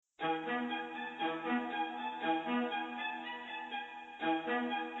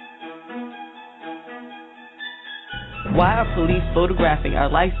Why are police photographing our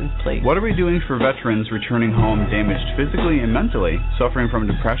license plates? What are we doing for veterans returning home damaged physically and mentally, suffering from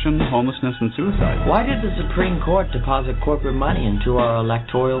depression, homelessness, and suicide? Why did the Supreme Court deposit corporate money into our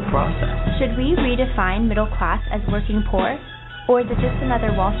electoral process? Should we redefine middle class as working poor? Or is it just another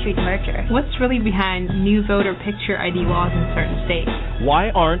Wall Street merger? What's really behind new voter picture ID laws in certain states?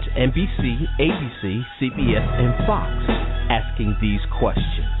 Why aren't NBC, ABC, CBS, and Fox asking these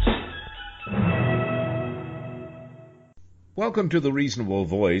questions? Welcome to the Reasonable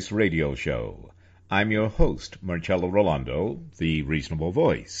Voice radio show. I'm your host, Marcello Rollando, the Reasonable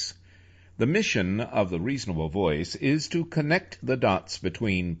Voice. The mission of the Reasonable Voice is to connect the dots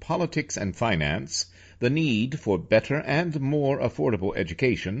between politics and finance, the need for better and more affordable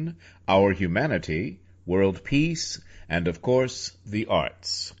education, our humanity, world peace, and, of course, the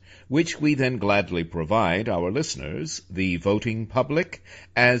arts, which we then gladly provide our listeners, the voting public,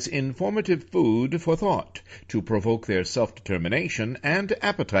 as informative food for thought to provoke their self-determination and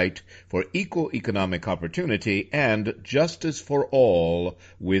appetite for equal economic opportunity and justice for all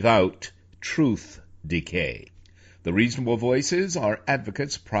without truth decay. The Reasonable Voices are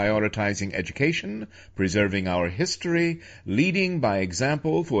advocates prioritizing education, preserving our history, leading by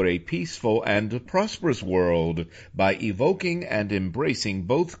example for a peaceful and prosperous world by evoking and embracing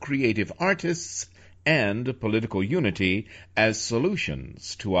both creative artists and political unity as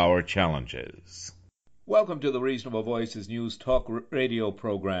solutions to our challenges. Welcome to the Reasonable Voices News Talk radio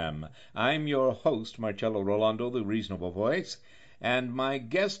program. I'm your host, Marcello Rollando, the Reasonable Voice, and my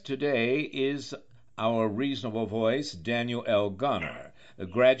guest today is our Reasonable Voice, Daniel L. Garner, a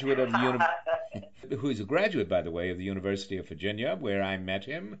graduate of the who is a graduate, by the way, of the University of Virginia, where I met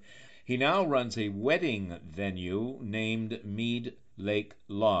him. He now runs a wedding venue named Mead Lake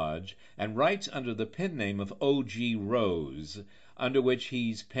Lodge and writes under the pen name of O.G. Rose, under which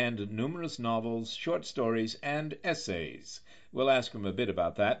he's penned numerous novels, short stories, and essays. We'll ask him a bit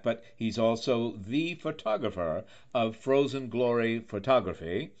about that, but he's also the photographer of Frozen Glory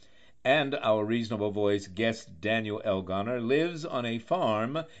Photography. And our Reasonable Voice guest, Daniel L. Garner, lives on a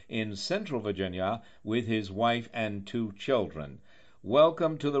farm in Central Virginia with his wife and 2 children.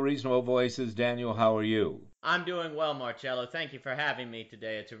 Welcome to the Reasonable Voices, Daniel. How are you? I'm doing well, Marcello. Thank you for having me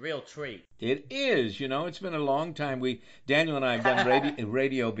today. It's a real treat. It is. You know, it's been a long time. Daniel and I have done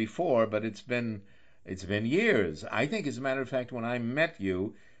radio before, but it's been years. I think, as a matter of fact, when I met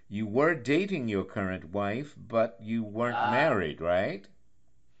you, you were dating your current wife, but you weren't married, right?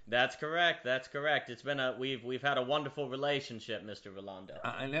 That's correct. It's been we've had a wonderful relationship, Mr. Rollando.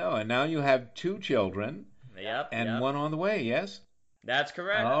 I know, and now you have 2 children. Yep. And one on the way, yes? That's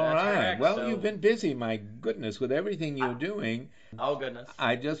correct. All That's right. correct. Well, you've been busy, my goodness, with everything you're doing. Oh, goodness.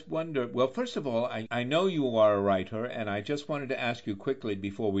 I just wonder, well, first of all, I know you are a writer, and I just wanted to ask you quickly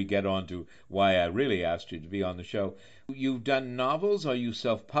before we get on to why I really asked you to be on the show. You've done novels. Are you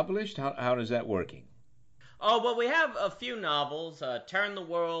self-published? How is that working? Oh, well, we have a few novels. Turn the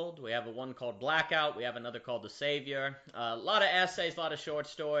World. We have one called Blackout. We have another called The Savior. A lot of essays, a lot of short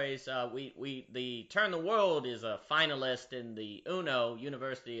stories. The Turn the World is a finalist in the UNO,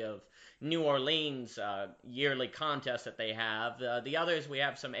 University of New Orleans, yearly contest that they have. The others, we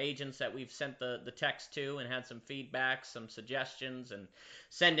have some agents that we've sent the text to and had some feedback, some suggestions, and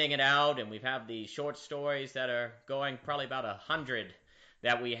sending it out. And we've had the short stories that are going probably about 100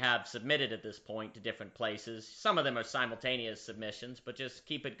 that we have submitted at this point to different places. Some of them are simultaneous submissions, but just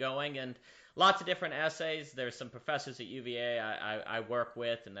keep it going. And lots of different essays. There's some professors at UVA I work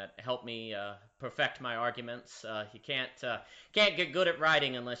with and that help me perfect my arguments. You can't get good at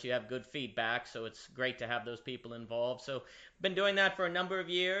writing unless you have good feedback, so it's great to have those people involved. So I've been doing that for a number of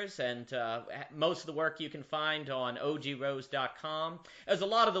years, and most of the work you can find on ogrose.com. There's a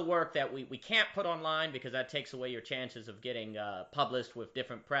lot of the work that we can't put online because that takes away your chances of getting published with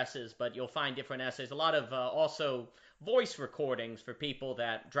different presses, but you'll find different essays. A lot of also voice recordings for people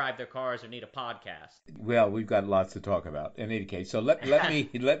that drive their cars or need a podcast. Well, we've got lots to talk about. In any case, so let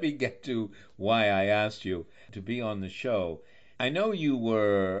me get to why I asked you to be on the show. I know you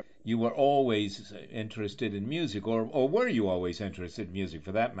were always interested in music, or were you always interested in music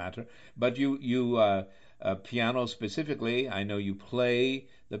for that matter? But you piano specifically. I know you play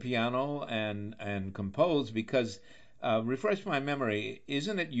the piano and compose because. Refresh my memory,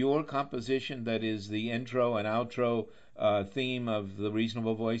 isn't it your composition that is the intro and outro theme of the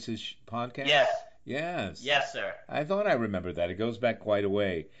Reasonable Voices podcast? Yes. Yes, sir. I thought I remembered that. It goes back quite a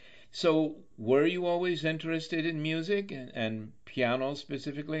way. So were you always interested in music and piano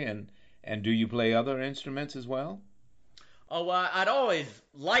specifically, and do you play other instruments as well? Oh, I'd always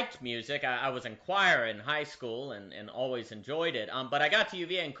liked music. I was in choir in high school and always enjoyed it. But I got to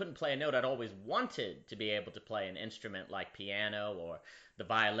UVA and couldn't play a note. I'd always wanted to be able to play an instrument like piano or the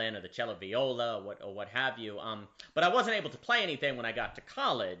violin or the cello viola or what have you. But I wasn't able to play anything when I got to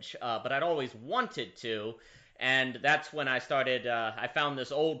college. But I'd always wanted to. And that's when I started, I found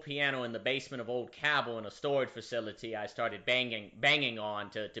this old piano in the basement of Old Cabell in a storage facility. I started banging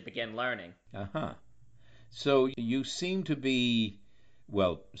on to begin learning. Uh-huh. So you seem to be,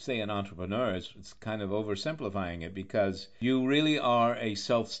 well, say an entrepreneur, it's kind of oversimplifying it, because you really are a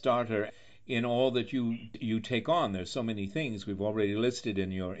self-starter in all that you take on. There's so many things we've already listed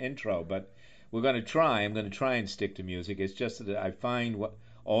in your intro, but I'm going to try and stick to music. It's just that I find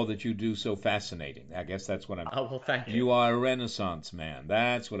all that you do so fascinating. I guess that's what I'm... Oh, well, thank you. You are a Renaissance man.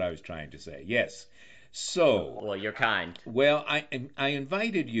 That's what I was trying to say. Yes. So, well, you're kind. Well, I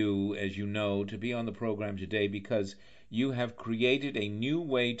invited you, as you know, to be on the program today because you have created a new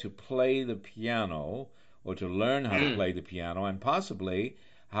way to play the piano, or to learn how to play the piano, and possibly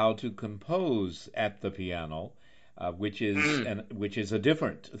how to compose at the piano, which is a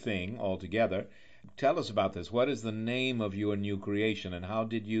different thing altogether. Tell us about this. What is the name of your new creation, and how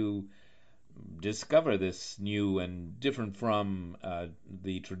did you discover this new and different from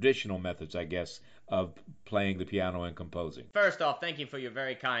the traditional methods, I guess, of playing the piano and composing? First off, thank you for your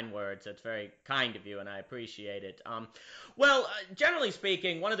very kind words. That's very kind of you, and I appreciate it. Generally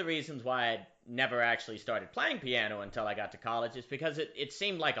speaking, one of the reasons why I never actually started playing piano until I got to college is because it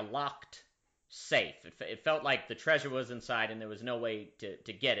seemed like a locked safe. It felt like the treasure was inside and there was no way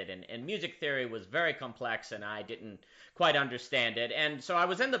to get it. And music theory was very complex and I didn't quite understand it. And so I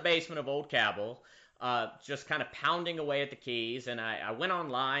was in the basement of Old Cabell, just kind of pounding away at the keys. And I went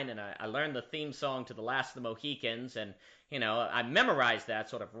online and I learned the theme song to The Last of the Mohicans. And, I memorized that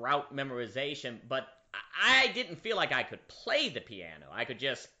sort of route memorization. But I didn't feel like I could play the piano. I could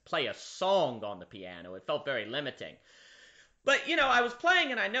just play a song on the piano. It felt very limiting. But, I was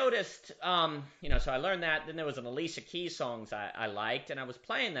playing and I noticed, so I learned that. Then there was an Alicia Keys song I liked, and I was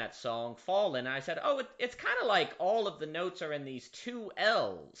playing that song, Fallin', and I said, it's kind of like all of the notes are in these two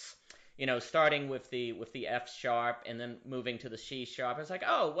L's, starting with the F sharp and then moving to the C sharp. I was like,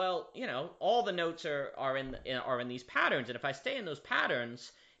 all the notes are in these patterns, and if I stay in those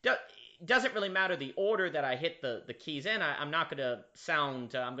patterns, doesn't really matter the order that I hit the keys in. I'm not going to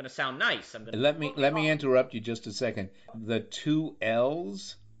sound. I'm going to sound nice. Let me interrupt you just a second. The two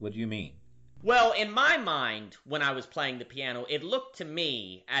L's. What do you mean? Well, in my mind, when I was playing the piano, it looked to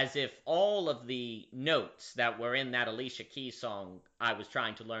me as if all of the notes that were in that Alicia Keys song I was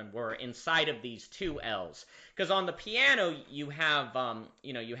trying to learn were inside of these two L's. Because on the piano, you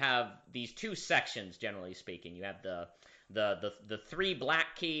have these two sections, generally speaking. You have the three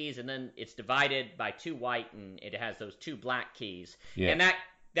black keys, and then it's divided by two white, and it has those two black keys. Yeah. And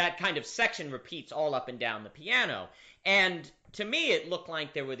that kind of section repeats all up and down the piano. And to me, it looked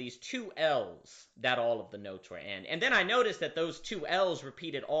like there were these two L's that all of the notes were in. And then I noticed that those two L's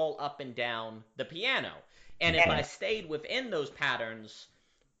repeated all up and down the piano. And if I stayed within those patterns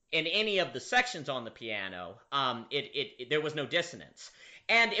in any of the sections on the piano, there was no dissonance.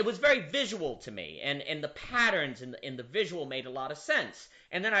 And it was very visual to me, and the patterns in the visual made a lot of sense.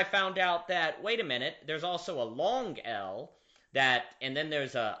 And then I found out that, wait a minute, there's also a long L, and then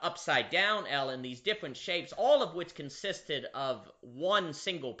there's a upside down L in these different shapes, all of which consisted of one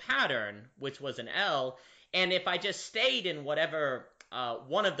single pattern, which was an L. And if I just stayed in whatever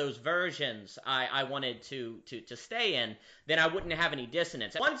one of those versions I wanted to stay in, then I wouldn't have any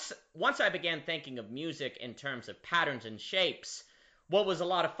dissonance. Once I began thinking of music in terms of patterns and shapes, what was a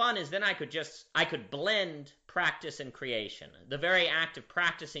lot of fun is then I could blend practice and creation. The very act of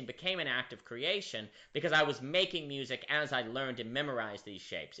practicing became an act of creation because I was making music as I learned and memorized these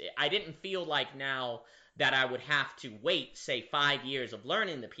shapes. I didn't feel like now that I would have to wait, say, 5 years of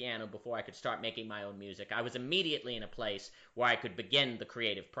learning the piano before I could start making my own music. I was immediately in a place where I could begin the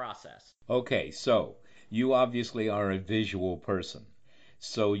creative process. Okay, so you obviously are a visual person.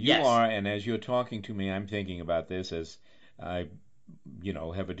 So you Yes. are, and as you're talking to me, I'm thinking about this as I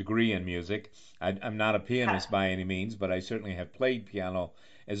have a degree in music. I'm not a pianist by any means, but I certainly have played piano.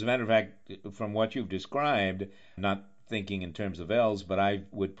 As a matter of fact, from what you've described, not thinking in terms of L's, but I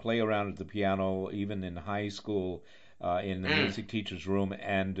would play around at the piano even in high school in the music teacher's room,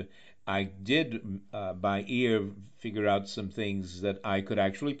 and I did by ear figure out some things that I could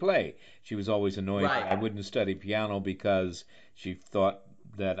actually play. She was always annoyed that I wouldn't study piano because she thought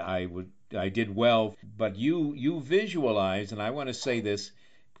that I did well. But you visualize, and I want to say this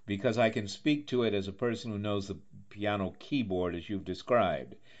because I can speak to it as a person who knows the piano keyboard as you've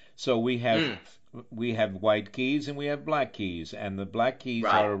described. So we have we have white keys and we have black keys, and the black keys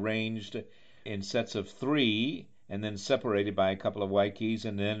Right. are arranged in sets of 3 and then separated by a couple of white keys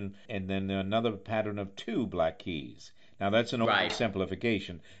and then another pattern of 2 black keys. Now that's an Right.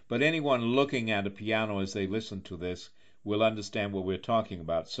 oversimplification, but anyone looking at a piano as they listen to this will understand what we're talking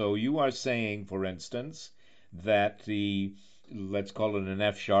about. So you are saying, for instance, that let's call it an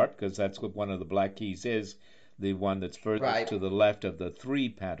F sharp, because that's what one of the black keys is, the one that's furthest Right. to the left of the 3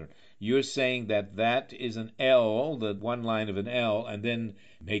 pattern. You're saying that that is an L, the one line of an L, and then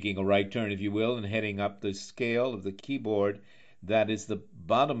making a right turn, if you will, and heading up the scale of the keyboard, that is the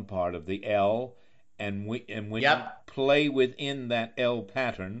bottom part of the L, and when Yep. you play within that L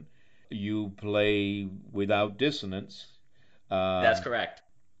pattern, you play without dissonance. That's correct.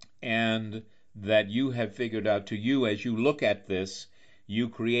 And that you have figured out, to you, as you look at this, you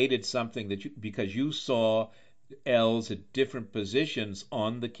created something that because you saw L's at different positions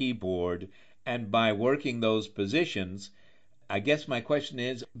on the keyboard, and by working those positions, I guess my question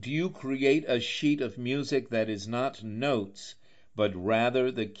is, do you create a sheet of music that is not notes, but rather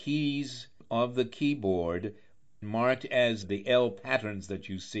the keys of the keyboard marked as the L patterns that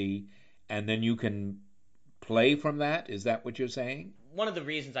you see, and then you can play from that? Is that what you're saying? One of the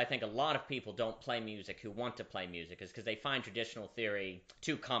reasons I think a lot of people don't play music who want to play music is because they find traditional theory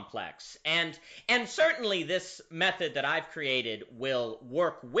too complex. And certainly this method that I've created will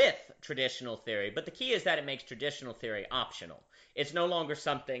work with traditional theory, but the key is that it makes traditional theory optional. It's no longer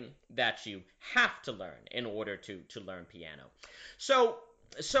something that you have to learn in order to learn piano. So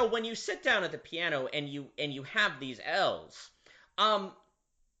when you sit down at the piano and you have these L's,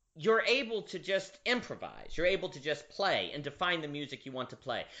 you're able to just improvise. You're able to just play and define the music you want to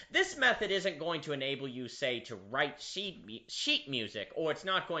play. This method isn't going to enable you, say, to write sheet music, or it's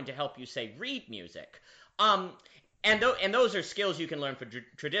not going to help you, say, read music. And those are skills you can learn for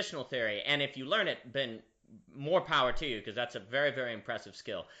traditional theory, and if you learn it, then more power to you, because that's a very, very impressive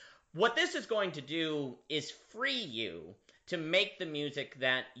skill. What this is going to do is free you to make the music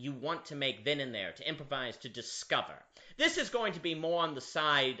that you want to make then and there, to improvise, to discover. This is going to be more on the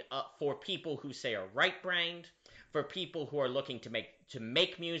side for people who, say, are right-brained, for people who are looking to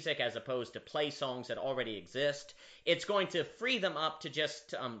make music as opposed to play songs that already exist. It's going to free them up to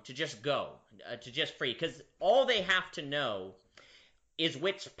just go, to just free, because all they have to know is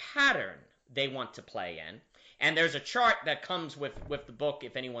which pattern they want to play in. And there's a chart that comes with the book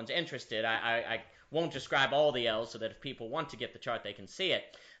if anyone's interested. I won't describe all the L's so that if people want to get the chart, they can see it.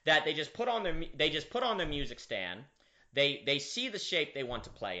 That they just put on their music stand. They see the shape they want to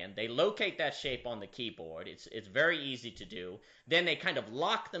play in. They locate that shape on the keyboard. It's very easy to do. Then they kind of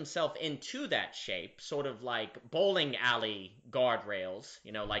lock themselves into that shape, sort of like bowling alley guardrails.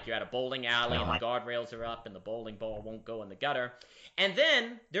 You know, like you're at a bowling alley and the guardrails are up and the bowling ball won't go in the gutter. And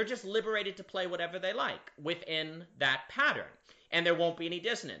then they're just liberated to play whatever they like within that pattern, and there won't be any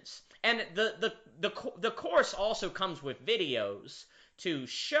dissonance. And the course also comes with videos to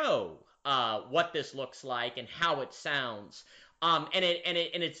show what this looks like and how it sounds. And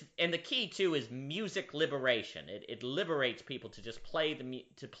the key too is music liberation. It liberates people to just play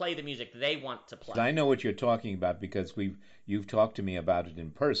the music they want to play. I know what you're talking about because you've talked to me about it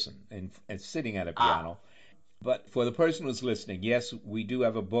in person and sitting at a piano. But for the person who's listening, yes, we do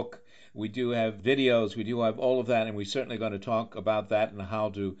have a book, we do have videos, we do have all of that, and we're certainly going to talk about that and how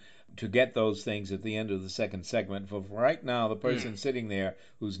to get those things at the end of the second segment. For right now, the person sitting there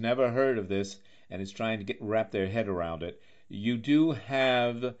who's never heard of this and is trying to wrap their head around it, you do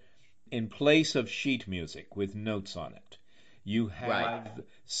have, in place of sheet music with notes on it, you have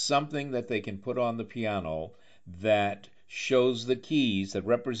something that they can put on the piano that shows the keys, that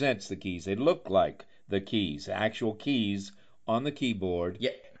represents the keys. They look like the keys, actual keys on the keyboard,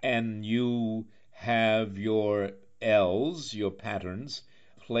 and you have your L's, your patterns,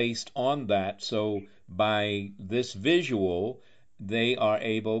 placed on that. So by this visual, they are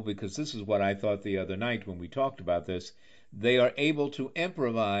able, because this is what I thought the other night when we talked about this, they are able to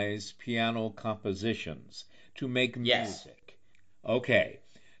improvise piano compositions to make music. Okay.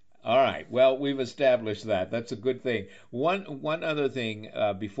 All right. Well, we've established that. That's a good thing. One other thing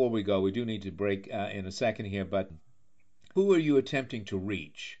before we go, we do need to break in a second here, but who are you attempting to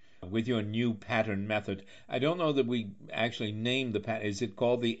reach with your new pattern method? I don't know that we actually named the pattern. Is it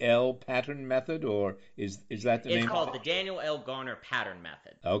called the L pattern method, or is that the name? It's called the Daniel L. Garner pattern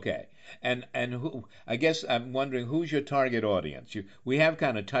method. Okay. And who? I guess I'm wondering who's your target audience. We have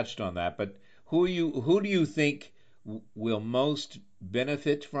kind of touched on that, but who do you think will most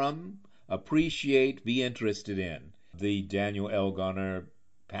benefit from, appreciate, be interested in the Daniel L. Garner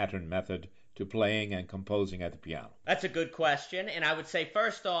pattern method to playing and composing at the piano? That's a good question, and I would say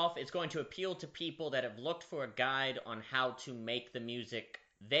first off, it's going to appeal to people that have looked for a guide on how to make the music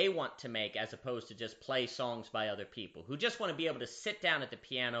they want to make as opposed to just play songs by other people, who just want to be able to sit down at the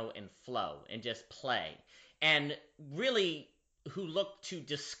piano and flow and just play, and really who look to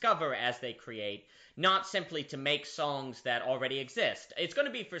discover as they create, not simply to make songs that already exist. It's going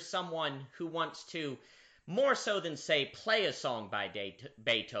to be for someone who wants to, more so than, say, play a song by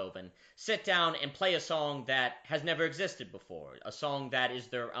Beethoven, sit down and play a song that has never existed before, a song that is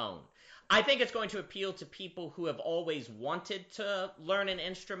their own. I think it's going to appeal to people who have always wanted to learn an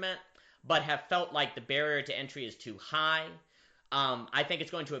instrument, but have felt like the barrier to entry is too high. I think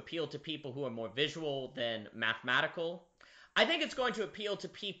it's going to appeal to people who are more visual than mathematical. I think it's going to appeal to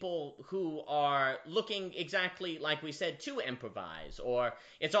people who are looking, exactly like we said, to improvise. Or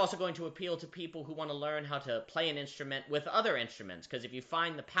it's also going to appeal to people who want to learn how to play an instrument with other instruments. Because if you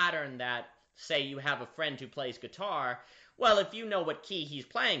find the pattern that, say, you have a friend who plays guitar, well, if you know what key he's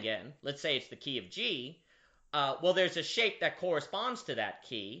playing in, let's say it's the key of G, well, there's a shape that corresponds to that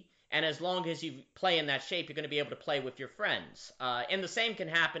key. And as long as you play in that shape, you're going to be able to play with your friends. And the same can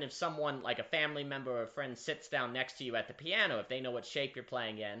happen if someone, like a family member or a friend, sits down next to you at the piano. If they know what shape you're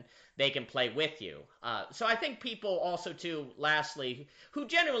playing in, they can play with you. So I think people also, too, lastly, who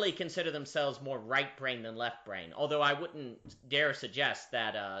generally consider themselves more right brain than left brain, although I wouldn't dare suggest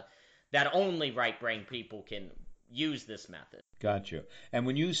that that only right brain people can use this method. Gotcha. And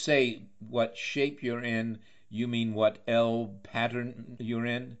when you say what shape you're in, you mean what L pattern you're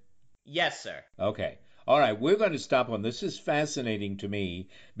in? Yes, sir. Okay. All right. We're going to stop on this. This is fascinating to me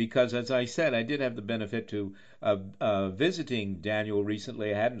because, as I said, I did have the benefit to visiting Daniel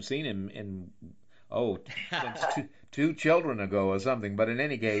recently. I hadn't seen him in, since two children ago or something. But in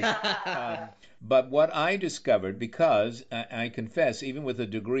any case, but what I discovered, because I confess, even with a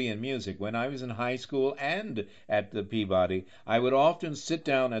degree in music, when I was in high school and at the Peabody, I would often sit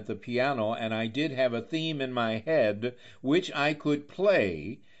down at the piano, and I did have a theme in my head which I could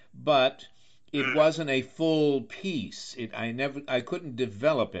play, but it wasn't a full piece. I couldn't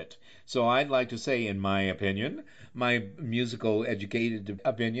develop it. So I'd like to say, in my opinion, my musical educated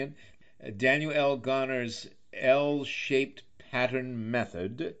opinion, Daniel L. Garner's L-shaped pattern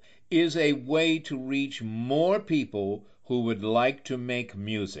method is a way to reach more people who would like to make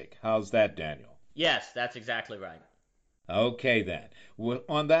music. How's that, Daniel? Yes, that's exactly right. Okay, then. Well,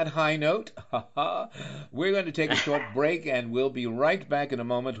 on that high note, we're going to take a short break, and we'll be right back in a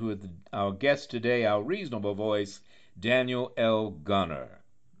moment with our guest today, our reasonable voice, Daniel L. Garner.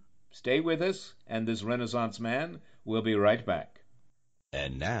 Stay with us, and this Renaissance man will be right back.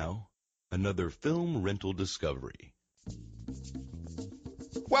 And now, another film rental discovery.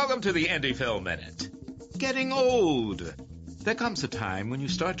 Welcome to the Indie Film Minute. Getting old. There comes a time when you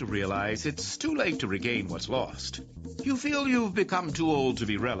start to realize it's too late to regain what's lost. You feel you've become too old to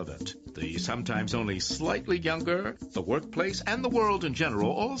be relevant. The sometimes only slightly younger, the workplace, and the world in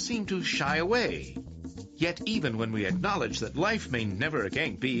general all seem to shy away. Yet even when we acknowledge that life may never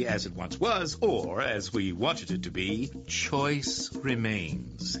again be as it once was, or as we wanted it to be, choice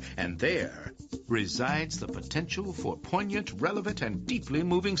remains. And there resides the potential for poignant, relevant, and deeply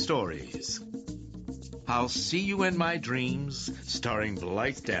moving stories. I'll See You in My Dreams, starring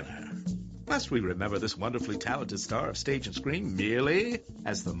Blythe Danner. Must we remember this wonderfully talented star of stage and screen merely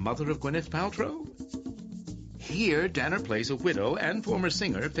as the mother of Gwyneth Paltrow? Here, Danner plays a widow and former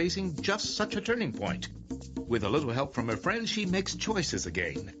singer facing just such a turning point. With a little help from her friends, she makes choices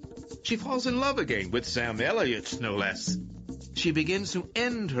again. She falls in love again with Sam Elliott, no less. She begins to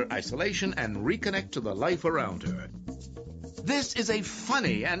end her isolation and reconnect to the life around her. This is a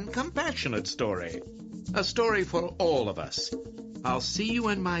funny and compassionate story. A story for all of us. I'll See You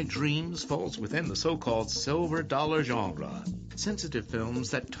in My Dreams falls within the so-called silver dollar genre. Sensitive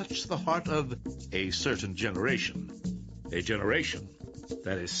films that touch the heart of a certain generation. A generation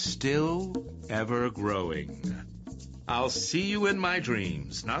that is still ever growing. I'll See You in My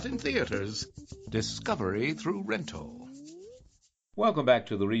Dreams, not in theaters. Discovery through rental. Welcome back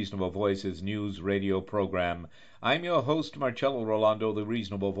to the Reasonable Voices news radio program. I'm your host, Marcello Rollando, the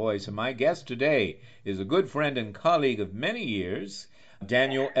Reasonable Voice, and my guest today is a good friend and colleague of many years,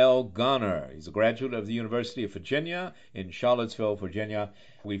 Daniel L. Garner. He's a graduate of the University of Virginia in Charlottesville, Virginia.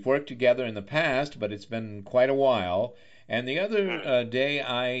 We've worked together in the past, but it's been quite a while. And the other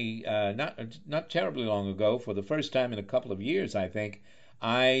day, not terribly long ago, for the first time in a couple of years, I think,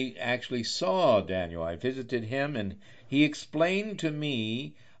 I actually saw Daniel. I visited him, and he explained to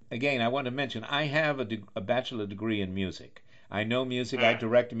me, again, I want to mention, I have a bachelor degree in music. I know music. I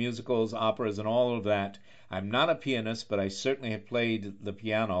direct musicals, operas, and all of that. I'm not a pianist, but I certainly have played the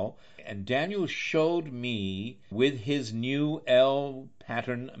piano. And Daniel showed me, with his new L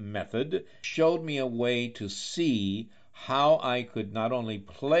pattern method, showed me a way to see how I could not only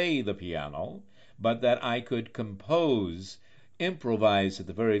play the piano, but that I could compose, improvise at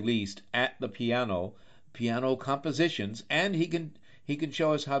the very least, at the piano compositions, and he can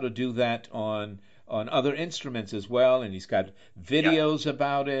show us how to do that on other instruments as well, and he's got videos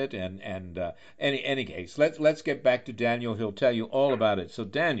about it. And any case, let's get back to Daniel. He'll tell you all about it. So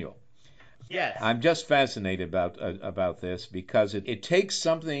Daniel, Yes. I'm just fascinated about this because it takes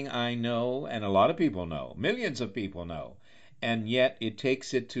something I know and a lot of people know, millions of people know, and yet it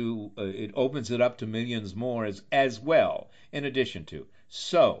takes it to it opens it up to millions more as well, in addition to.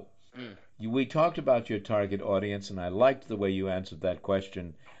 So we talked about your target audience, and I liked the way you answered that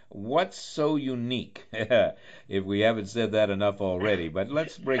question. What's so unique, if we haven't said that enough already, but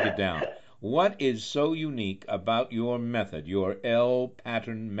let's break it down. What is so unique about your method, your L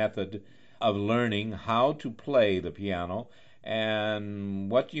pattern method of learning how to play the piano, and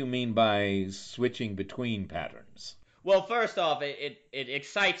what do you mean by switching between patterns? Well, first off, it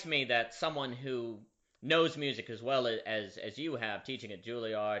excites me that someone who knows music as well as you have, teaching at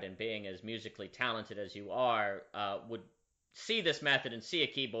Juilliard and being as musically talented as you are, would see this method and see a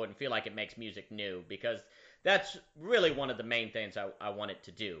keyboard and feel like it makes music new, because that's really one of the main things I want it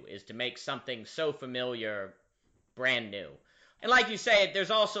to do, is to make something so familiar brand new. And like you say, there's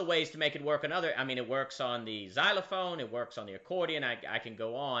also ways to make it work on it works on the xylophone, it works on the accordion, I can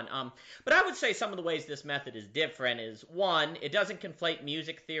go on. But I would say some of the ways this method is different is, one, it doesn't conflate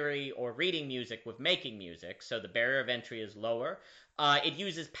music theory or reading music with making music, so the barrier of entry is lower. It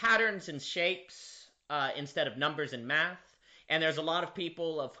uses patterns and shapes instead of numbers and math. And there's a lot of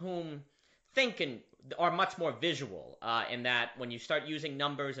people of whom think and are much more visual in that when you start using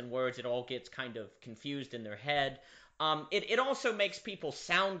numbers and words, it all gets kind of confused in their head. It also makes people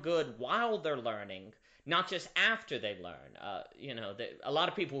sound good while they're learning, not just after they learn. A lot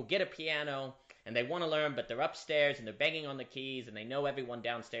of people will get a piano and they want to learn, but they're upstairs and they're banging on the keys and they know everyone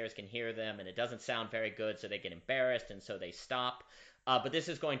downstairs can hear them and it doesn't sound very good, so they get embarrassed and so they stop. But this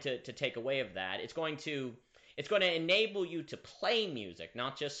is going to take away of that. It's going to enable you to play music,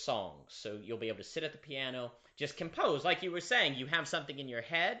 not just songs. So you'll be able to sit at the piano, just compose. Like you were saying, you have something in your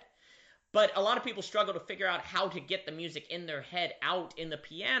head, but a lot of people struggle to figure out how to get the music in their head out in the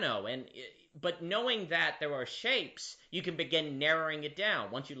piano. But knowing that there are shapes, you can begin narrowing it down.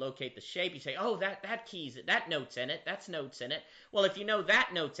 Once you locate the shape, you say, oh, that note's in it, that's notes in it. Well, if you know that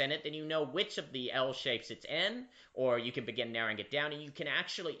note's in it, then you know which of the L shapes it's in, or you can begin narrowing it down, and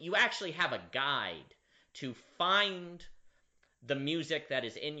you actually have a guide to find the music that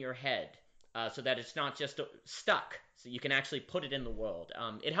is in your head, so that it's not just stuck. So you can actually put it in the world.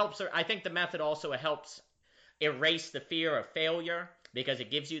 It helps. I think the method also helps erase the fear of failure because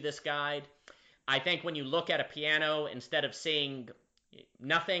it gives you this guide. I think when you look at a piano, instead of seeing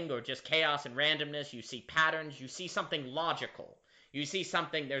nothing or just chaos and randomness, you see patterns. You see something logical. You see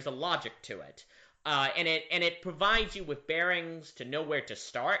something. There's a logic to it, and it provides you with bearings to know where to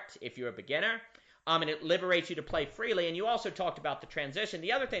start if you're a beginner. And it liberates you to play freely. And you also talked about the transition.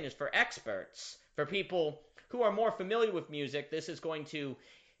 The other thing is for experts, for people who are more familiar with music, this is going to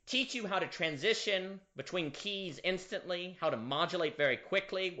teach you how to transition between keys instantly, how to modulate very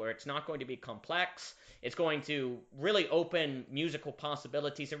quickly where it's not going to be complex. It's going to really open musical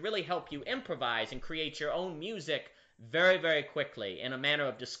possibilities and really help you improvise and create your own music very, very quickly in a manner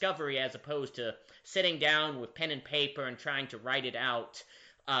of discovery, as opposed to sitting down with pen and paper and trying to write it out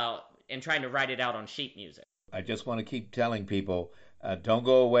on sheet music. I just want to keep telling people, don't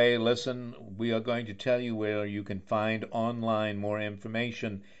go away, listen. We are going to tell you where you can find online more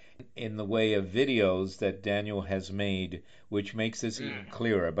information in the way of videos that Daniel has made, which makes this even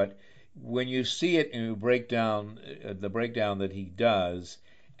clearer. But when you see it and you break down the breakdown that he does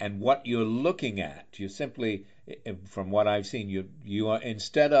and what you're looking at, you simply, from what I've seen, you are,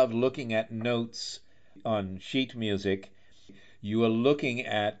 instead of looking at notes on sheet music, you are looking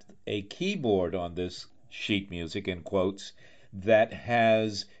at a keyboard on this sheet music, in quotes, that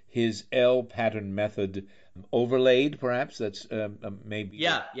has his L pattern method overlaid, perhaps. That's maybe.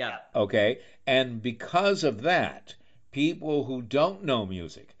 Yeah. Okay. And because of that, people who don't know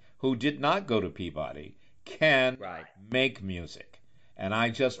music, who did not go to Peabody, can make music. And I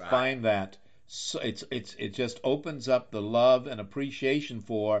just find that it just opens up the love and appreciation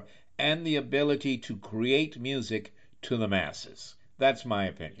for and the ability to create music to the masses. That's my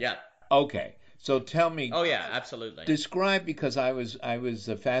opinion. Yeah. Okay. So tell me. Oh yeah, absolutely. Describe, because I was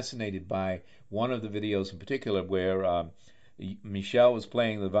fascinated by one of the videos in particular where Michelle was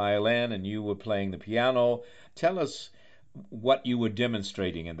playing the violin and you were playing the piano. Tell us what you were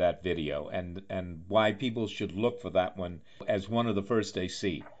demonstrating in that video and why people should look for that one as one of the first they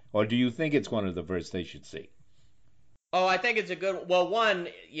see. Or do you think it's one of the first they should see? Oh, I think it's a good. Well, one,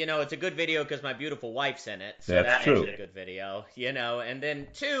 it's a good video because my beautiful wife's in it, so That's that true. makes it a good video, And then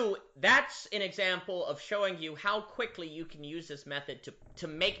two, that's an example of showing you how quickly you can use this method to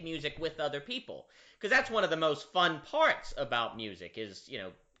make music with other people, because that's one of the most fun parts about music is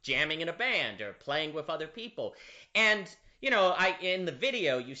jamming in a band or playing with other people, and in the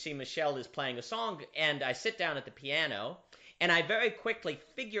video you see Michelle is playing a song, and I sit down at the piano, and I very quickly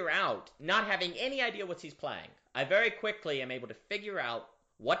figure out, not having any idea what she's playing. I very quickly am able to figure out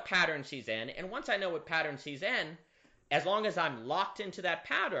what pattern she's in, and once I know what pattern she's in, as long as I'm locked into that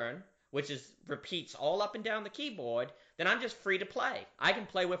pattern, which repeats all up and down the keyboard, then I'm just free to play. I can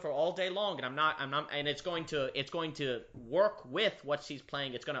play with her all day long, and and it's going to work with what she's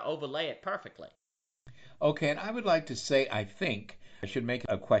playing. It's going to overlay it perfectly. Okay, and I would like to say, I think I should make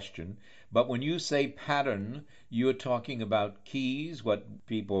a question, but when you say pattern, you're talking about keys, what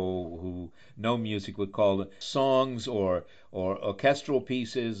people who know music would call songs or orchestral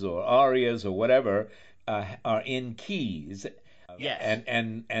pieces or arias or whatever are in keys. Yes.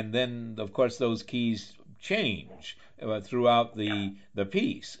 And then, of course, those keys change throughout the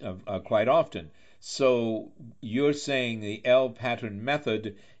piece quite often. So you're saying the L pattern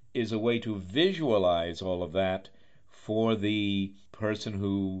method is a way to visualize all of that for the person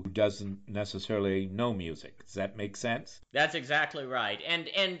who doesn't necessarily know music. Does that make sense? That's exactly right.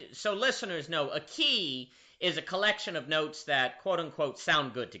 And so listeners know a key is a collection of notes that quote unquote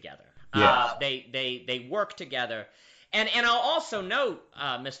sound good together. Yes. They work together. And I'll also note,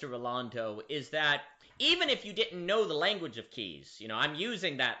 Mr. Rollando, is that even if you didn't know the language of keys, I'm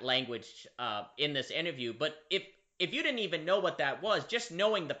using that language in this interview, but if you didn't even know what that was, just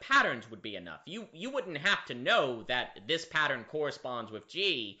knowing the patterns would be enough. You wouldn't have to know that this pattern corresponds with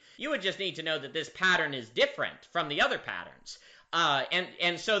G. You would just need to know that this pattern is different from the other patterns.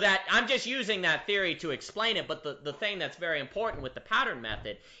 And so that I'm just using that theory to explain it, but the thing that's very important with the pattern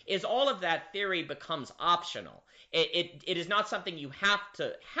method is all of that theory becomes optional. It is not something you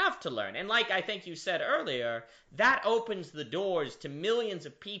have to learn. And like I think you said earlier, that opens the doors to millions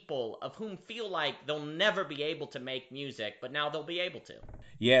of people of whom feel like they'll never be able to make music, but now they'll be able to.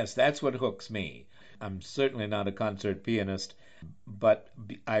 Yes, that's what hooks me. I'm certainly not a concert pianist, but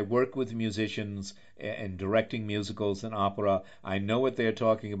I work with musicians in directing musicals and opera. I know what they're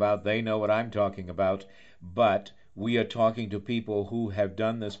talking about. They know what I'm talking about. But we are talking to people who have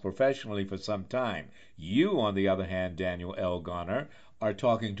done this professionally for some time. You, on the other hand, Daniel L. Garner, are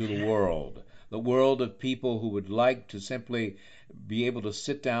talking to the world of people who would like to simply be able to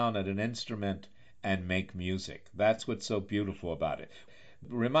sit down at an instrument and make music. That's what's so beautiful about it.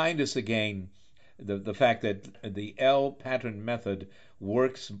 Remind us again the fact that the L pattern method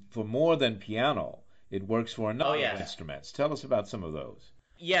works for more than piano. It works for a number of instruments. Tell us about some of those.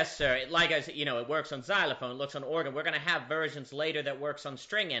 Yes, sir. Like I said, it works on xylophone, it works on organ. We're going to have versions later that works on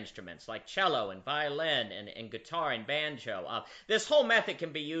string instruments like cello and violin and guitar and banjo. This whole method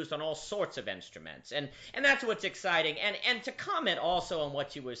can be used on all sorts of instruments, and that's what's exciting. And to comment also on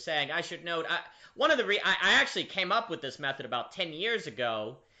what you were saying, I should note, I actually came up with this method about 10 years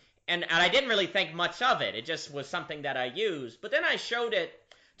ago, and I didn't really think much of it. It just was something that I used. But then I showed it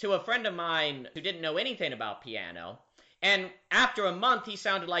to a friend of mine who didn't know anything about piano. And after a month, he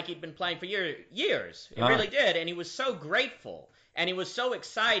sounded like he'd been playing for years. It really did. And he was so grateful. And he was so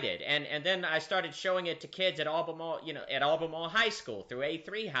excited. And then I started showing it to kids at Albemarle, at Albemarle High School through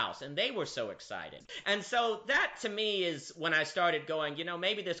A3 House. And they were so excited. And so that, to me, is when I started going,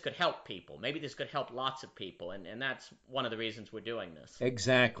 maybe this could help people. Maybe this could help lots of people. And that's one of the reasons we're doing this.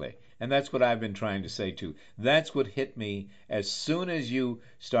 Exactly. And that's what I've been trying to say, too. That's what hit me as soon as you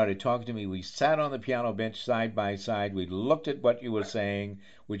started talking to me. We sat on the piano bench side by side. We looked at what you were saying,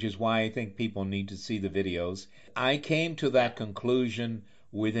 which is why I think people need to see the videos. I came to that conclusion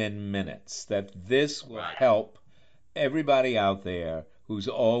within minutes, that this will help everybody out there who's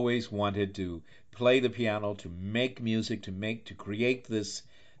always wanted to play the piano, to make music, to create this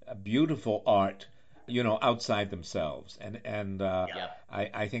beautiful art, outside themselves. And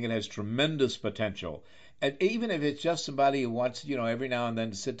I think it has tremendous potential. And even if it's just somebody who wants, every now and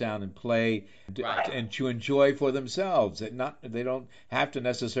then to sit down and play and to enjoy for themselves. They don't have to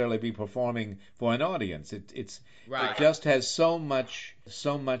necessarily be performing for an audience. It just has so much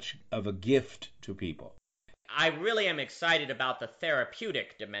of a gift to people. I really am excited about the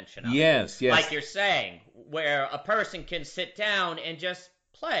therapeutic dimension of it. Yes. Like you're saying, where a person can sit down and just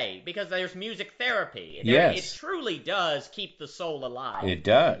play because there's music therapy. Yes. It truly does keep the soul alive. It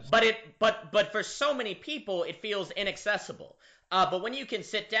does. But for so many people, it feels inaccessible. But when you can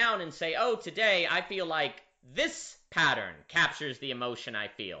sit down and say, oh, today I feel like this pattern captures the emotion I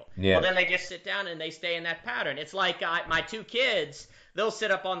feel. Yes. Well, then they just sit down and they stay in that pattern. It's like my two kids, they'll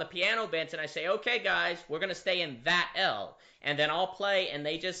sit up on the piano bench and I say, okay, guys, we're going to stay in that L. And then I'll play and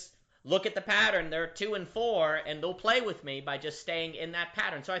they just look at the pattern. They're 2 and 4 and they'll play with me by just staying in that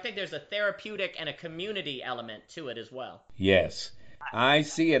pattern. So I think there's a therapeutic and a community element to it as well. Yes. I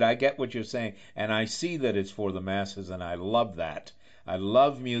see it. I get what you're saying. And I see that it's for the masses, and I love that. I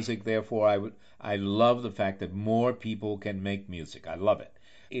love music, therefore I love the fact that more people can make music. I love it.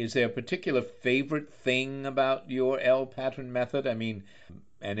 Is there a particular favorite thing about your L pattern method? I mean,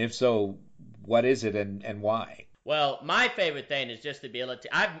 and if so, what is it and why? Well, my favorite thing is just to be able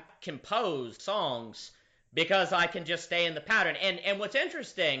to, I've composed songs because I can just stay in the pattern. And what's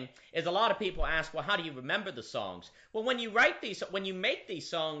interesting is a lot of people ask, well, how do you remember the songs? Well, when you make these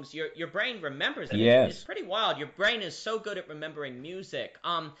songs, your brain remembers it. Yes. It's pretty wild. Your brain is so good at remembering music.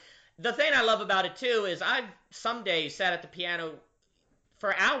 The thing I love about it too is I've some days sat at the piano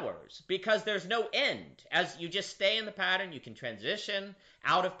for hours because there's no end. As you just stay in the pattern, you can transition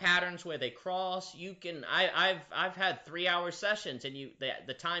out of patterns where they cross. You can I've had 3-hour sessions and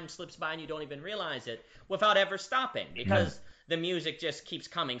the time slips by and you don't even realize it without ever stopping because the music just keeps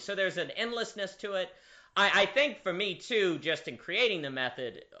coming. So there's an endlessness to it. I think for me too, just in creating the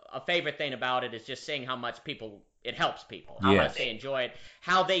method, a favorite thing about it is just seeing how much it helps people, how much they enjoy it,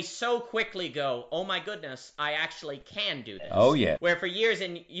 how they so quickly go, oh my goodness, I actually can do this. Oh yeah. Where for years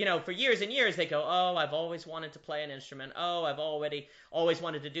and years they go, oh, I've always wanted to play an instrument. Oh, I've always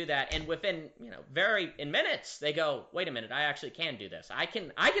wanted to do that. And within in minutes they go, wait a minute, I actually can do this. I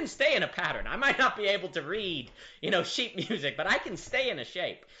can stay in a pattern. I might not be able to read sheet music, but I can stay in a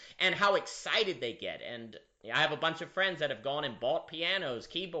shape. And how excited they get. And I have a bunch of friends that have gone and bought pianos,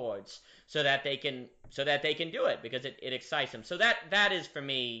 keyboards, so that they can do it because it excites them. So that is for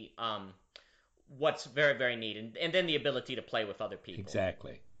me what's very, very neat, and then the ability to play with other people.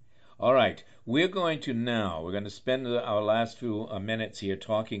 Exactly. All right, we're going to spend our last few minutes here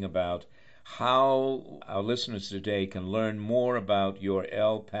talking about how our listeners today can learn more about your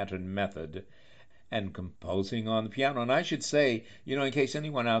L pattern method and composing on the piano. And I should say, in case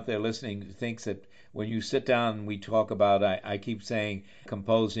anyone out there listening thinks that when you sit down and we talk about, I keep saying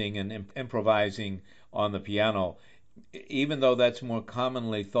composing and improvising on the piano, even though that's more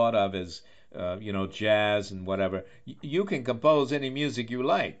commonly thought of as, jazz and whatever, you can compose any music you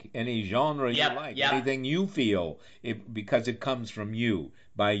like, any genre you like, anything you feel, because it comes from you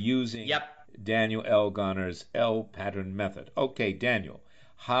by using Daniel L. Garner's L pattern method. Okay, Daniel.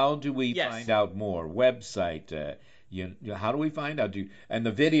 How do we find out more? Website? How do we find out? And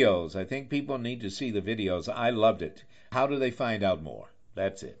the videos. I think people need to see the videos. I loved it. How do they find out more?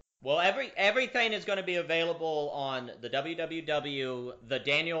 That's it. Well, everything is going to be available on the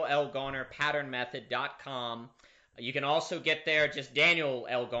www.thedaniellgarnerpatternmethod.com. You can also get there just Daniel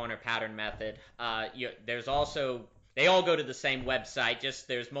L. Garner Pattern Method. There's also, they all go to the same website. Just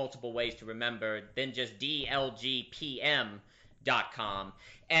there's multiple ways to remember. Then just DLGPM.com.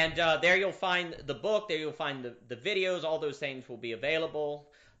 And there you'll find the book, there you'll find the videos, all those things will be available.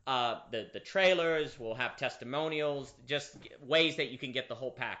 The trailers will have testimonials, just ways that you can get the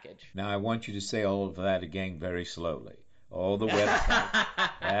whole package. Now I want you to say all of that again very slowly. All the websites.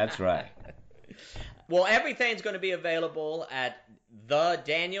 That's right. Well, everything's going to be available at the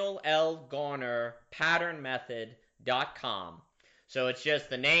Daniel L. Garner patternmethod.com. So it's just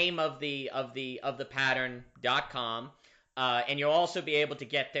the name of the pattern.com. And you'll also be able to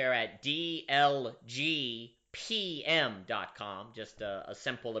get there at dlgpm.com, just a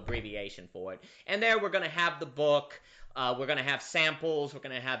simple abbreviation for it. And there we're going to have the book, we're going to have samples, we're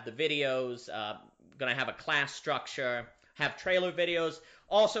going to have the videos, going to have a class structure, have trailer videos,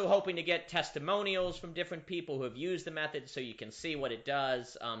 also hoping to get testimonials from different people who have used the method so you can see what it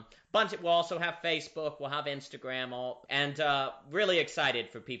does. We'll also have Facebook, we'll have Instagram, and really excited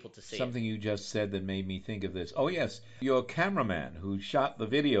for people to see Something you just said that made me think of this. Oh, yes, your cameraman who shot the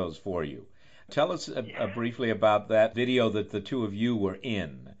videos for you. Tell us briefly about that video that the two of you were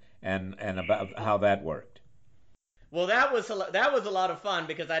in and about how that worked. Well, that was a lot of fun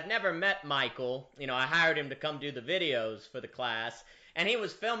because I'd never met Michael. I hired him to come do the videos for the class. And he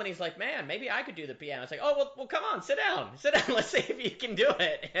was filming. He's like, man, maybe I could do the piano. I was like, oh, well, come on, sit down. Let's see if you can do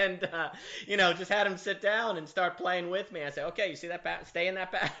it. And, just had him sit down and start playing with me. I said, okay, you see that stay in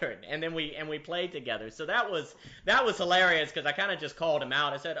that pattern. And then we played together. So that was hilarious because I kind of just called him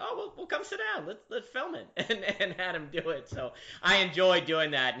out. I said, oh, well, come sit down. Let's film it. And had him do it. So I enjoyed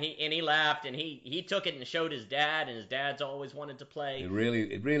doing that. And he laughed, and he took it and showed his dad, and his dad's always wanted to play.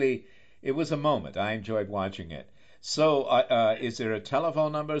 It was a moment. I enjoyed watching it. So, is there a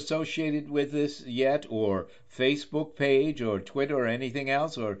telephone number associated with this yet, or Facebook page, or Twitter, or anything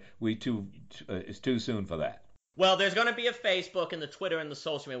else, or it's too soon for that? Well, there's going to be a Facebook and the Twitter and the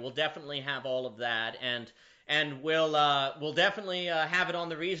social media. We'll definitely have all of that, and we'll definitely have it on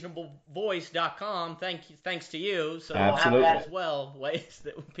thereasonablevoice.com. Thanks to you. So Absolutely. We'll have that as well, ways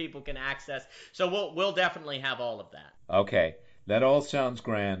that people can access. So we'll definitely have all of that. Okay, that all sounds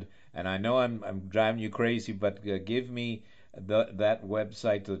grand. And I know I'm driving you crazy, but give me that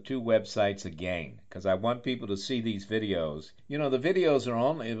website, the two websites again, because I want people to see these videos. The videos are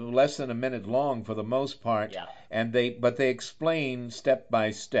only less than a minute long for the most part, yeah. But they explain step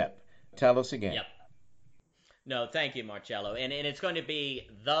by step. Tell us again. Yep. No, thank you, Marcello. And it's going to be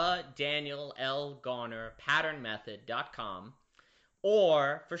the Daniel L. Garner patternmethod.com,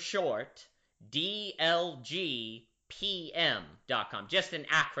 or for short, DLGPM.com, just an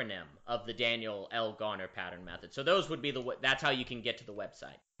acronym of the Daniel L. Garner pattern method. So those would be that's how you can get to the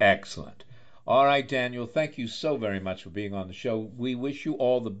website. Excellent. All right, Daniel, thank you so very much for being on the show. We wish you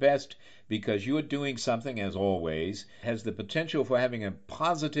all the best because you are doing something, as always, has the potential for having a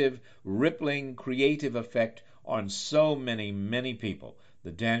positive, rippling, creative effect on so many, many people.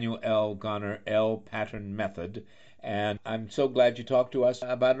 The Daniel L. Garner L. pattern method. And I'm so glad you talked to us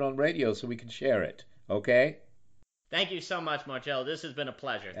about it on radio so we can share it. Okay? Thank you so much, Marcello. This has been a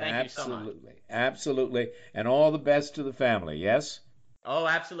pleasure. Thank you so much. Absolutely. And all the best to the family, yes? Oh,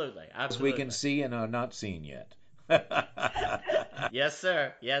 absolutely. As we can see and are not seen yet. Yes,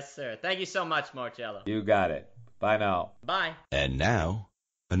 sir. Yes, sir. Thank you so much, Marcello. You got it. Bye now. Bye. And now,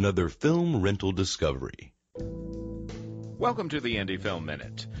 another film rental discovery. Welcome to the Indie Film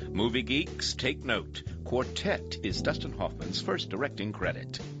Minute. Movie geeks, take note. Quartet is Dustin Hoffman's first directing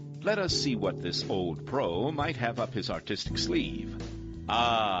credit. Let us see what this old pro might have up his artistic sleeve.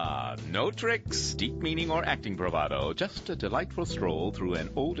 No tricks, deep meaning, or acting bravado, just a delightful stroll through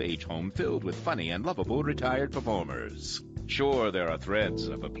an old-age home filled with funny and lovable retired performers. Sure, there are threads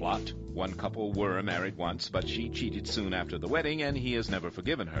of a plot. One couple were married once, but she cheated soon after the wedding, and he has never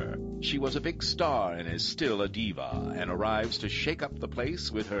forgiven her. She was a big star and is still a diva, and arrives to shake up the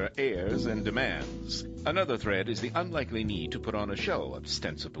place with her airs and demands. Another thread is the unlikely need to put on a show,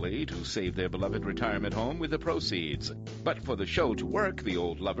 ostensibly to save their beloved retirement home with the proceeds. But for the show to work, the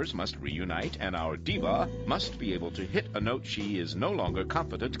old lovers must reunite, and our diva must be able to hit a note she is no longer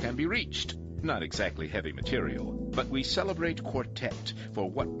confident can be reached. Not exactly heavy material, but we celebrate Quartet for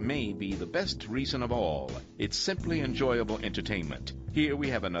what may be the best reason of all. It's simply enjoyable entertainment. Here we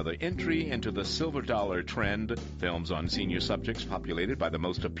have another entry into the silver dollar trend, films on senior subjects populated by the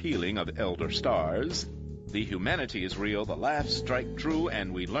most appealing of elder stars. The humanity is real, the laughs strike true,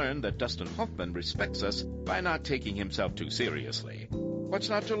 and we learn that Dustin Hoffman respects us by not taking himself too seriously. What's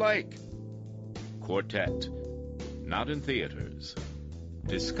not to like? Quartet. Not in theaters.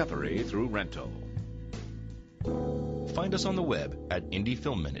 Discovery through rental. Find us on the web at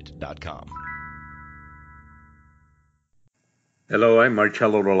indiefilmminute.com. Hello, I'm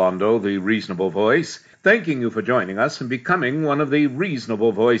Marcello Rollando, the Reasonable Voice, thanking you for joining us and becoming one of the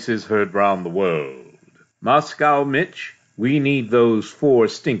reasonable voices heard round the world. Moscow Mitch, we need those 4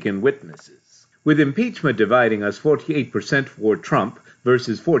 stinking witnesses. With impeachment dividing us 48% for Trump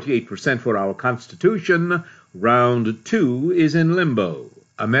versus 48% for our Constitution, round 2 is in limbo.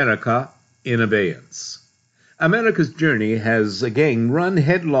 America in abeyance. America's journey has again run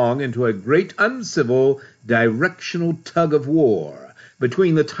headlong into a great uncivil directional tug of war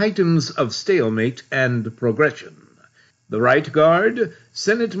between the titans of stalemate and progression. The right guard,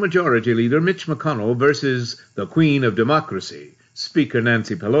 Senate Majority Leader Mitch McConnell versus the Queen of Democracy, Speaker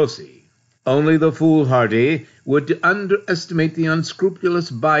Nancy Pelosi. Only the foolhardy would underestimate the unscrupulous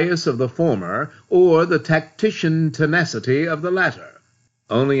bias of the former or the tactician tenacity of the latter.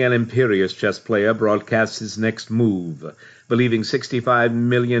 Only an imperious chess player broadcasts his next move, believing 65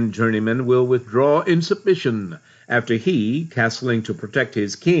 million journeymen will withdraw in submission after he, castling to protect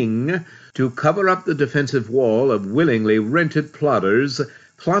his king, to cover up the defensive wall of willingly rented plotters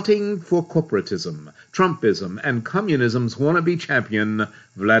plotting for corporatism, Trumpism, and communism's wannabe champion,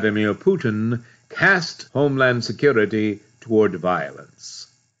 Vladimir Putin, cast Homeland Security toward violence.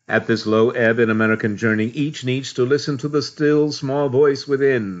 At this low ebb in American journey, each needs to listen to the still small voice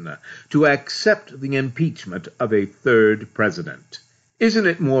within, to accept the impeachment of a third president. Isn't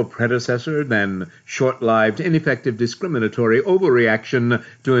it more predecessor than short-lived, ineffective, discriminatory overreaction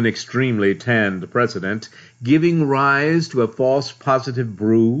to an extremely tanned president, giving rise to a false positive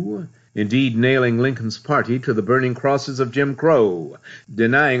brew? Indeed, nailing Lincoln's party to the burning crosses of Jim Crow,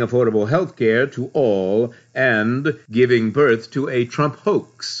 denying affordable health care to all, and giving birth to a Trump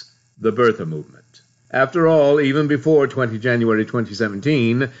hoax, the birther movement. After all, even before January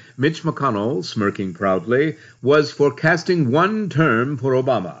 2017, Mitch McConnell, smirking proudly, was forecasting one term for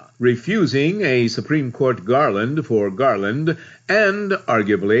Obama, refusing a Supreme Court Garland for Garland, and,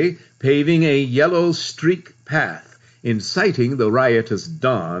 arguably, paving a yellow streak path, inciting the riotous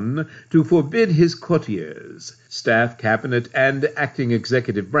Don to forbid his courtiers, staff, cabinet, and acting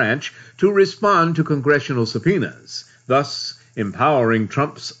executive branch to respond to congressional subpoenas, thus empowering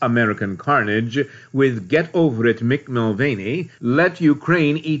Trump's American carnage with Get Over It Mick Mulvaney, Let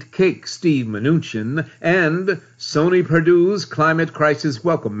Ukraine Eat Cake Steve Mnuchin, and Sony Perdue's Climate Crisis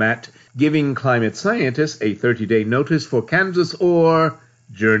Welcome Mat, giving climate scientists a 30-day notice for Kansas or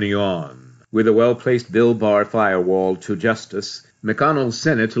journey on. With a well-placed Bill Barr firewall to justice, McConnell's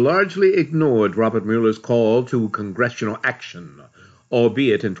Senate largely ignored Robert Mueller's call to congressional action.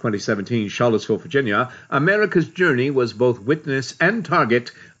 Albeit in 2017 Charlottesville, Virginia, America's journey was both witness and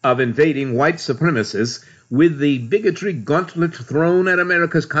target of invading white supremacists, with the bigotry gauntlet thrown at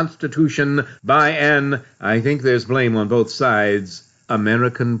America's Constitution by an, I think there's blame on both sides,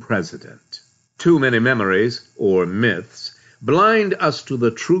 American president. Too many memories, or myths, blind us to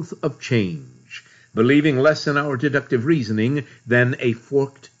the truth of change, believing less in our deductive reasoning than a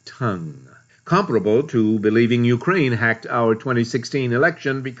forked tongue. Comparable to believing Ukraine hacked our 2016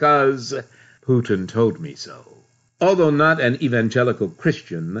 election because Putin told me so. Although not an evangelical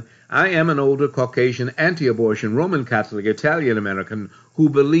Christian, I am an older Caucasian anti-abortion Roman Catholic Italian-American who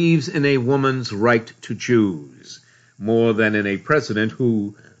believes in a woman's right to choose, more than in a president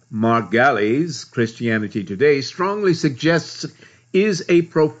who, Mark Galli's Christianity Today strongly suggests is a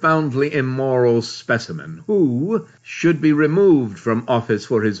profoundly immoral specimen who should be removed from office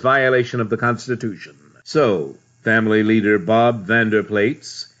for his violation of the Constitution. So, family leader Bob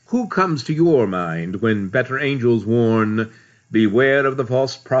Vanderplates, who comes to your mind when better angels warn, beware of the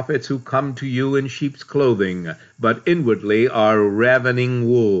false prophets who come to you in sheep's clothing, but inwardly are ravening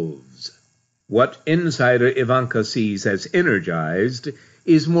wolves? What insider Ivanka sees as energized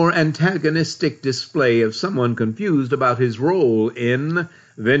is more antagonistic display of someone confused about his role in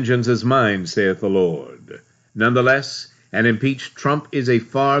vengeance is mine, saith the Lord. Nonetheless, an impeached Trump is a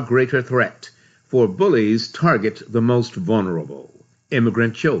far greater threat, for bullies target the most vulnerable: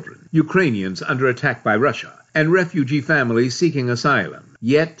 immigrant children, Ukrainians under attack by Russia, and refugee families seeking asylum.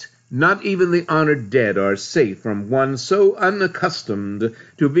 Yet, not even the honored dead are safe from one so unaccustomed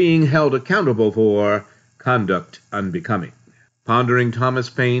to being held accountable for conduct unbecoming. Pondering Thomas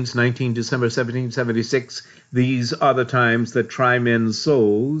Paine's December 1776, These Are the Times That Try Men's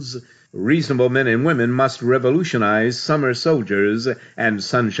Souls, reasonable men and women must revolutionize summer soldiers and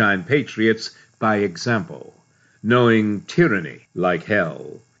sunshine patriots by example, knowing tyranny, like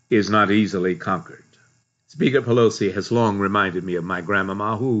hell, is not easily conquered. Speaker Pelosi has long reminded me of my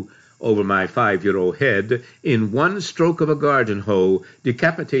grandmama who, over my 5-year-old head, in one stroke of a garden hoe,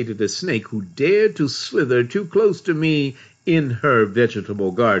 decapitated a snake who dared to slither too close to me in her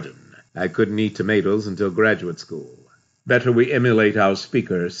vegetable garden. I couldn't eat tomatoes until graduate school. Better we emulate our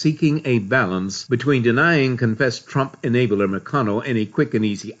speaker, seeking a balance between denying confessed Trump enabler McConnell any quick and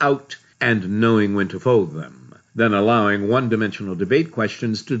easy out and knowing when to fold them, than allowing one-dimensional debate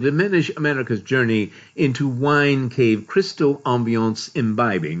questions to diminish America's journey into wine cave crystal ambiance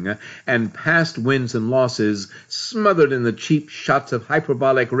imbibing and past wins and losses smothered in the cheap shots of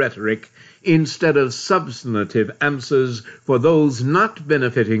hyperbolic rhetoric instead of substantive answers for those not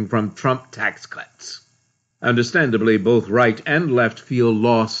benefiting from Trump tax cuts. Understandably, both right and left feel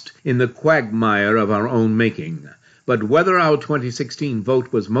lost in the quagmire of our own making. But whether our 2016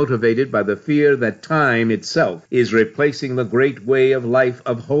 vote was motivated by the fear that time itself is replacing the great way of life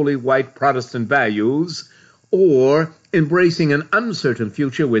of holy white Protestant values, or embracing an uncertain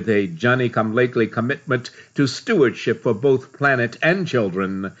future with a Johnny-come-lately commitment to stewardship for both planet and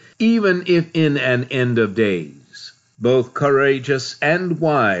children, even if in an end of days, both courageous and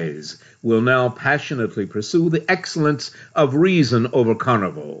wise will now passionately pursue the excellence of reason over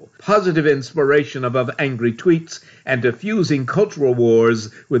carnival, positive inspiration above angry tweets, and diffusing cultural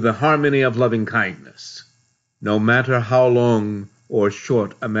wars with the harmony of loving kindness. No matter how long or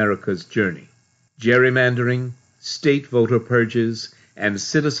short America's journey, gerrymandering, state voter purges, and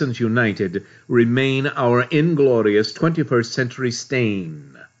Citizens United remain our inglorious 21st century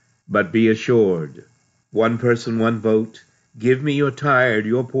stain. But be assured, one person, one vote, give me your tired,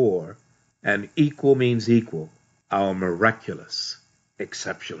 your poor, and equal means equal, our miraculous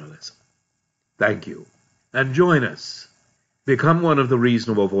exceptionalism. Thank you, and join us. Become one of the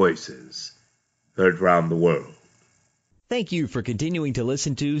reasonable voices heard round the world. Thank you for continuing to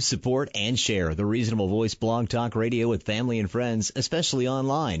listen to, support, and share the Reasonable Voice Blog Talk Radio with family and friends, especially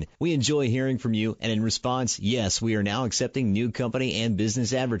online. We enjoy hearing from you, and in response, yes, we are now accepting new company and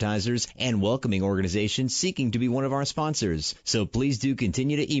business advertisers and welcoming organizations seeking to be one of our sponsors. So please do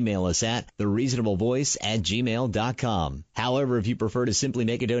continue to email us at thereasonablevoice@gmail.com. However, if you prefer to simply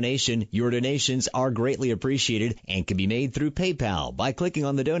make a donation, your donations are greatly appreciated and can be made through PayPal by clicking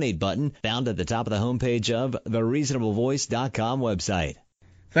on the donate button found at the top of the homepage of thereasonablevoice.com website.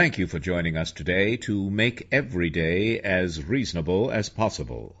 Thank you for joining us today to make every day as reasonable as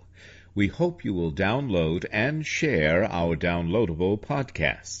possible. We hope you will download and share our downloadable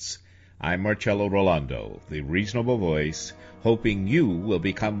podcasts. I'm Marcello Rollando, the Reasonable Voice, hoping you will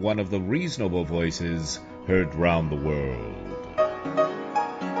become one of the reasonable voices heard round the world.